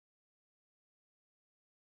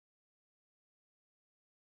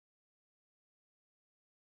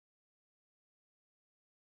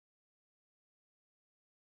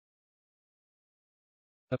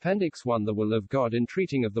Appendix 1. The will of God. In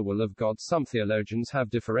treating of the will of God, some theologians have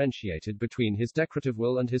differentiated between his decretive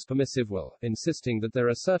will and his permissive will, insisting that there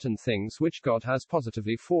are certain things which God has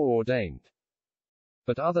positively foreordained,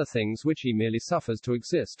 but other things which he merely suffers to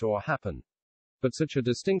exist or happen. But such a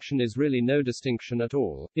distinction is really no distinction at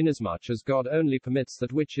all, inasmuch as God only permits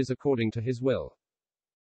that which is according to his will.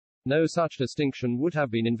 No such distinction would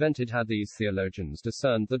have been invented had these theologians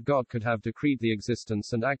discerned that God could have decreed the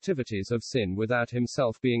existence and activities of sin without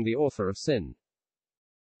himself being the author of sin.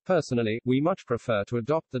 Personally, we much prefer to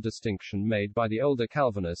adopt the distinction made by the older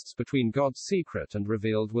Calvinists between God's secret and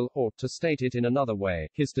revealed will, or, to state it in another way,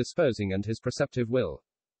 his disposing and his preceptive will.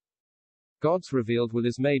 God's revealed will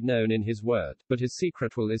is made known in his word, but his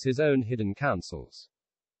secret will is his own hidden counsels.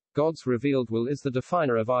 God's revealed will is the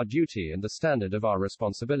definer of our duty and the standard of our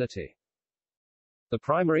responsibility. The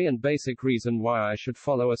primary and basic reason why I should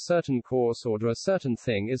follow a certain course or do a certain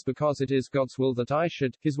thing is because it is God's will that I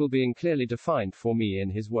should, his will being clearly defined for me in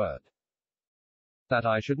his word. That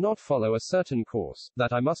I should not follow a certain course,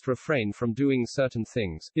 that I must refrain from doing certain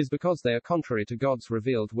things, is because they are contrary to God's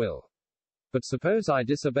revealed will. But suppose I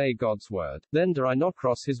disobey God's word, then do I not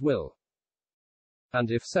cross his will? And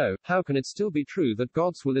if so, how can it still be true that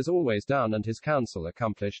God's will is always done and his counsel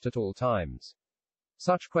accomplished at all times?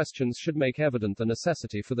 Such questions should make evident the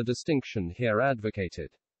necessity for the distinction here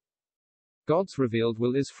advocated. God's revealed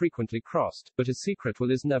will is frequently crossed, but his secret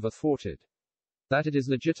will is never thwarted. That it is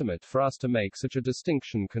legitimate for us to make such a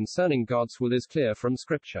distinction concerning God's will is clear from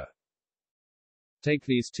Scripture. Take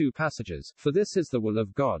these two passages, for this is the will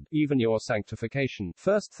of God, even your sanctification.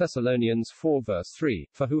 1 Thessalonians 4 verse 3,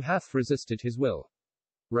 for who hath resisted his will?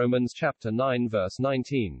 Romans chapter 9 verse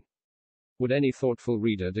 19. Would any thoughtful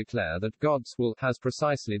reader declare that God's will has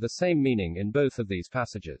precisely the same meaning in both of these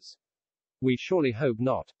passages? We surely hope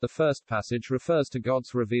not. The first passage refers to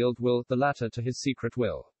God's revealed will, the latter to his secret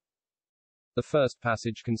will. The first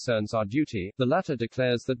passage concerns our duty, the latter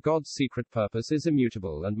declares that God's secret purpose is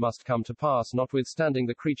immutable and must come to pass notwithstanding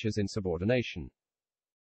the creature's insubordination.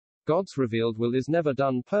 God's revealed will is never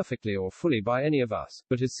done perfectly or fully by any of us,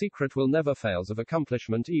 but his secret will never fails of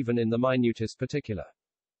accomplishment even in the minutest particular.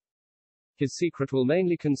 His secret will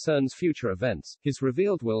mainly concerns future events, his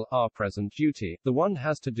revealed will, our present duty. The one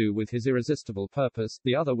has to do with his irresistible purpose,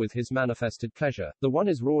 the other with his manifested pleasure. The one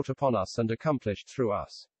is wrought upon us and accomplished through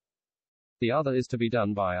us. The other is to be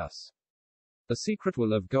done by us. The secret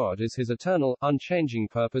will of God is his eternal, unchanging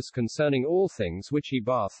purpose concerning all things which he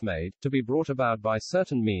hath made, to be brought about by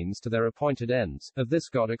certain means to their appointed ends. Of this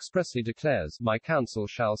God expressly declares, my counsel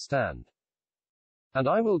shall stand, and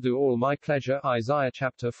I will do all my pleasure. Isaiah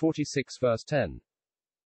chapter 46 verse 10.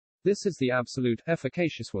 This is the absolute,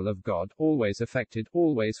 efficacious will of God, always effected,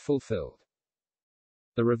 always fulfilled.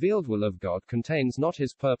 The revealed will of God contains not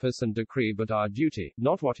his purpose and decree but our duty,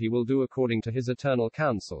 not what he will do according to his eternal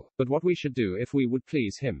counsel, but what we should do if we would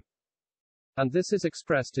please him. And this is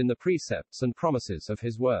expressed in the precepts and promises of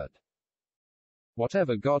his word.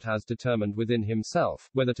 Whatever God has determined within himself,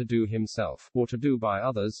 whether to do himself, or to do by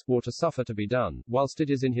others, or to suffer to be done, whilst it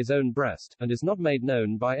is in his own breast, and is not made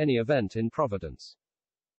known by any event in providence,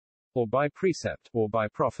 or by precept, or by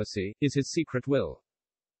prophecy, is his secret will.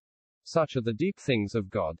 Such are the deep things of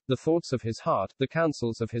God, the thoughts of his heart, the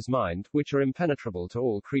counsels of his mind, which are impenetrable to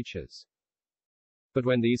all creatures. But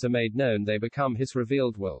when these are made known they become his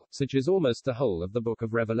revealed will, such is almost the whole of the book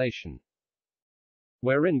of Revelation,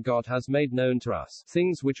 wherein God has made known to us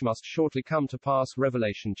things which must shortly come to pass.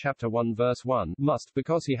 Revelation chapter 1 verse 1, must,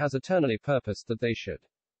 because he has eternally purposed that they should.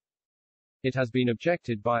 It has been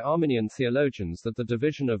objected by Arminian theologians that the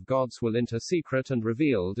division of God's will into secret and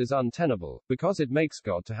revealed is untenable, because it makes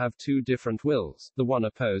God to have two different wills, the one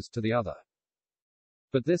opposed to the other.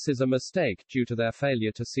 But this is a mistake, due to their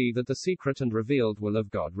failure to see that the secret and revealed will of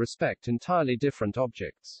God respect entirely different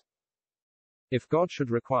objects. If God should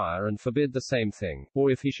require and forbid the same thing, or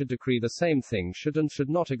if he should decree the same thing should and should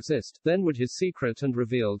not exist, then would his secret and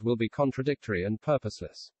revealed will be contradictory and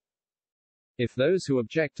purposeless. If those who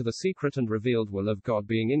object to the secret and revealed will of God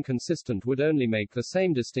being inconsistent would only make the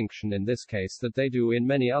same distinction in this case that they do in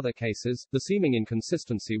many other cases, the seeming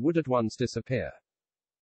inconsistency would at once disappear.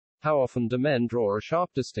 How often do men draw a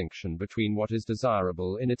sharp distinction between what is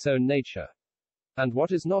desirable in its own nature and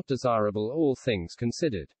what is not desirable, all things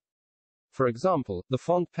considered? For example, the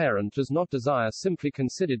fond parent does not desire simply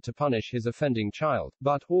considered to punish his offending child,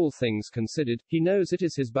 but, all things considered, he knows it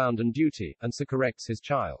is his bounden duty, and so corrects his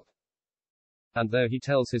child. And though he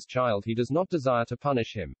tells his child he does not desire to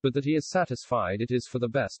punish him, but that he is satisfied it is for the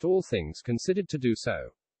best, all things considered, to do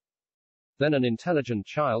so, then an intelligent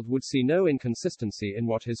child would see no inconsistency in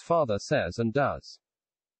what his father says and does.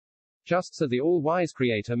 just so the all-wise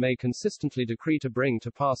Creator may consistently decree to bring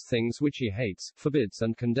to pass things which he hates, forbids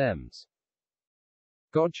and condemns.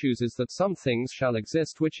 God chooses that some things shall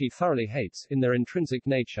exist which he thoroughly hates, in their intrinsic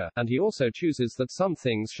nature, and he also chooses that some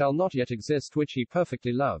things shall not yet exist which he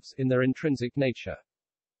perfectly loves, in their intrinsic nature.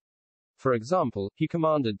 For example, he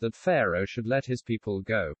commanded that Pharaoh should let his people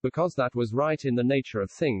go, because that was right in the nature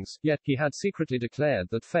of things, yet, he had secretly declared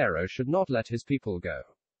that Pharaoh should not let his people go.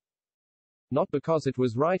 Not because it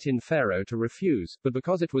was right in Pharaoh to refuse, but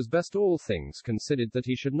because it was best all things considered that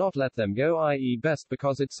he should not let them go, i.e. best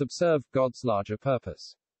because it subserved God's larger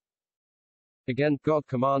purpose. Again, God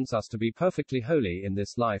commands us to be perfectly holy in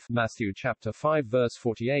this life, Matthew chapter 5 verse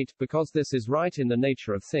 48, because this is right in the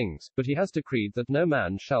nature of things, but he has decreed that no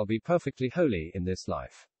man shall be perfectly holy in this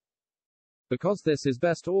life. Because this is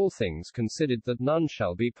best all things considered that none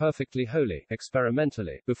shall be perfectly holy,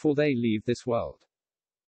 experimentally, before they leave this world.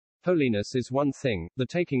 Holiness is one thing, the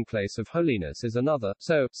taking place of holiness is another,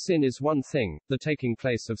 so, sin is one thing, the taking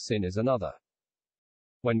place of sin is another.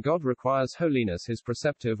 When God requires holiness, his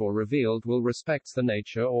preceptive or revealed will respects the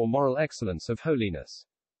nature or moral excellence of holiness.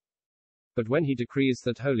 But when he decrees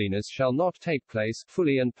that holiness shall not take place,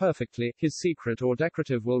 fully and perfectly, his secret or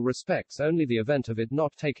decretive will respects only the event of it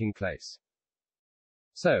not taking place.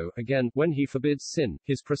 So, again, when he forbids sin,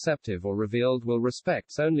 his preceptive or revealed will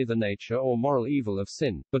respects only the nature or moral evil of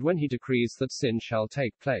sin, but when he decrees that sin shall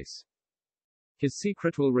take place, his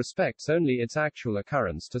secret will respects only its actual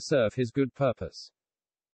occurrence to serve his good purpose.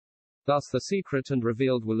 Thus the secret and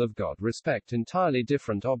revealed will of God respect entirely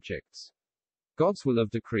different objects. God's will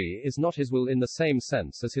of decree is not his will in the same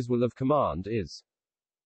sense as his will of command is.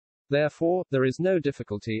 Therefore, there is no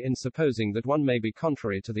difficulty in supposing that one may be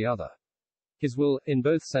contrary to the other. His will, in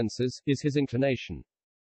both senses, is his inclination.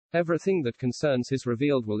 Everything that concerns his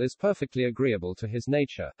revealed will is perfectly agreeable to his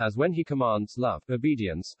nature, as when he commands love,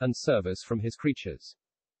 obedience, and service from his creatures.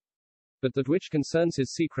 But that which concerns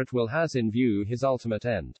his secret will has in view his ultimate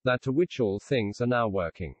end, that to which all things are now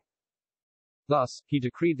working. Thus, he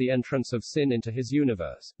decreed the entrance of sin into his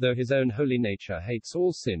universe, though his own holy nature hates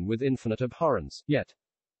all sin with infinite abhorrence, yet,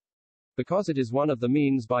 because it is one of the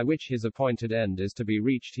means by which his appointed end is to be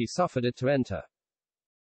reached, he suffered it to enter.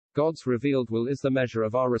 God's revealed will is the measure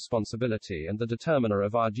of our responsibility and the determiner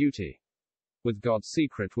of our duty. With God's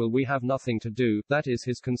secret will we have nothing to do, that is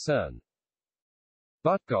his concern.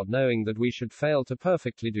 But God, knowing that we should fail to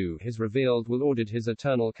perfectly do his revealed will, ordered his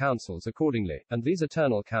eternal counsels accordingly, and these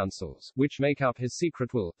eternal counsels, which make up his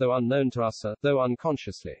secret will, though unknown to us, are, though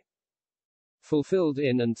unconsciously, fulfilled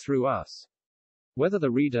in and through us. Whether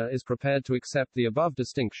the reader is prepared to accept the above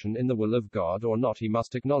distinction in the will of God or not, he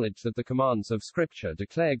must acknowledge that the commands of Scripture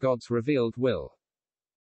declare God's revealed will.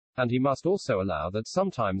 And he must also allow that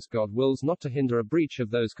sometimes God wills not to hinder a breach of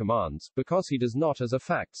those commands, because he does not as a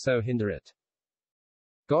fact so hinder it.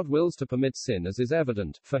 God wills to permit sin, as is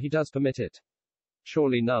evident, for he does permit it.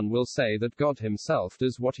 Surely none will say that God himself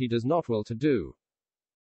does what he does not will to do.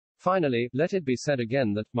 Finally, let it be said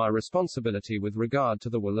again that my responsibility with regard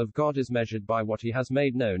to the will of God is measured by what he has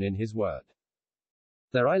made known in his word.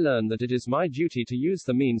 There I learn that it is my duty to use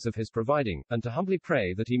the means of his providing, and to humbly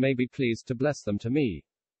pray that he may be pleased to bless them to me.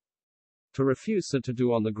 To refuse so to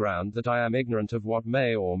do on the ground that I am ignorant of what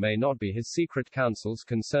may or may not be his secret counsels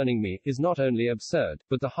concerning me, is not only absurd,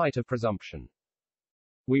 but the height of presumption.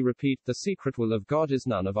 We repeat, the secret will of God is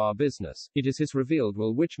none of our business, it is his revealed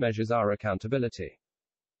will which measures our accountability.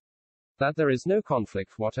 That there is no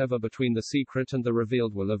conflict whatever between the secret and the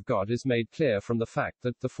revealed will of God is made clear from the fact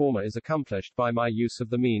that the former is accomplished by my use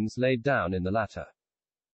of the means laid down in the latter.